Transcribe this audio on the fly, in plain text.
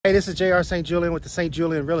Hey, this is J.R. St. Julien with the St.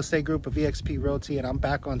 Julien Real Estate Group of EXP Realty, and I'm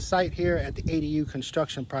back on site here at the ADU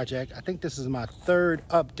construction project. I think this is my third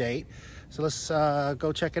update, so let's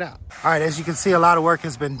go check it out. All right, as you can see, a lot of work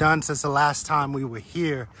has been done since the last time we were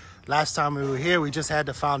here. Last time we were here, we just had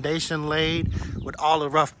the foundation laid with all the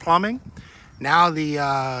rough plumbing. Now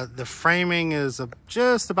the framing is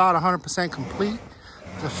just about 100% complete.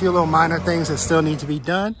 There's a few little minor things that still need to be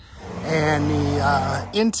done, and the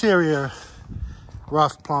interior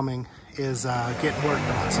rough plumbing is getting worked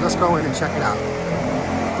on. So let's go in and check it out.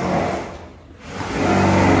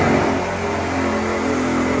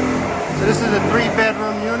 So this is a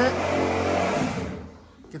 3-bedroom unit.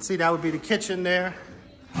 You can see that would be the kitchen there.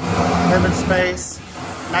 Living space,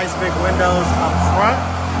 nice big windows up front.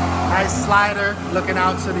 Nice slider looking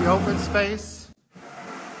out to the open space.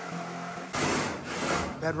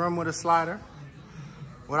 Bedroom with a slider.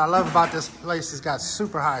 What I love about this place is got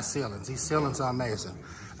super high ceilings. These ceilings are amazing.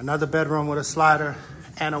 Another bedroom with a slider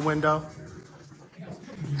and a window.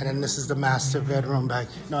 And then this is the master bedroom back.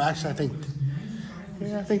 No, actually, I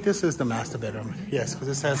think this is the master bedroom. Yes, because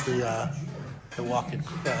this has the walk-in,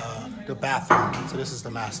 the bathroom. So this is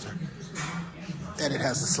the master. And it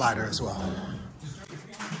has the slider as well.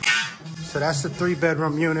 So that's the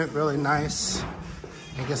 3-bedroom unit, really nice.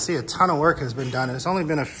 You can see a ton of work has been done. It's only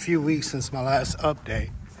been a few weeks since my last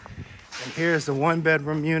update. And here's the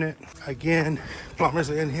 1-bedroom unit. Again,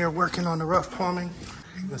 plumbers are in here working on the rough plumbing.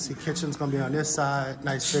 You can see kitchen's gonna be on this side.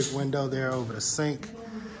 Nice big window there over the sink.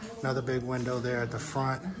 Another big window there at the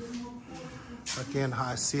front. Again,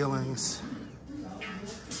 high ceilings.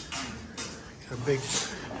 A big,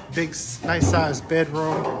 nice sized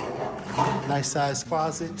bedroom. Nice sized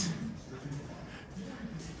closet.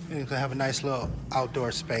 And you can have a nice little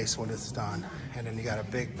outdoor space when it's done. And then you got a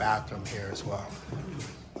big bathroom here as well.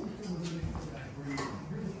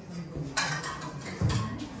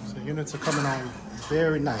 Units are coming on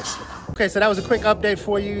very nicely. Okay, so that was a quick update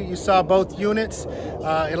for you. You saw both units.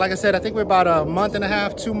 And like I said, I think we're about a month and a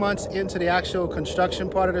half, 2 months into the actual construction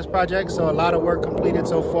part of this project. So a lot of work completed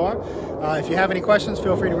so far. If you have any questions,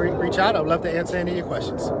 feel free to reach out. I'd love to answer any of your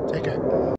questions. Take care.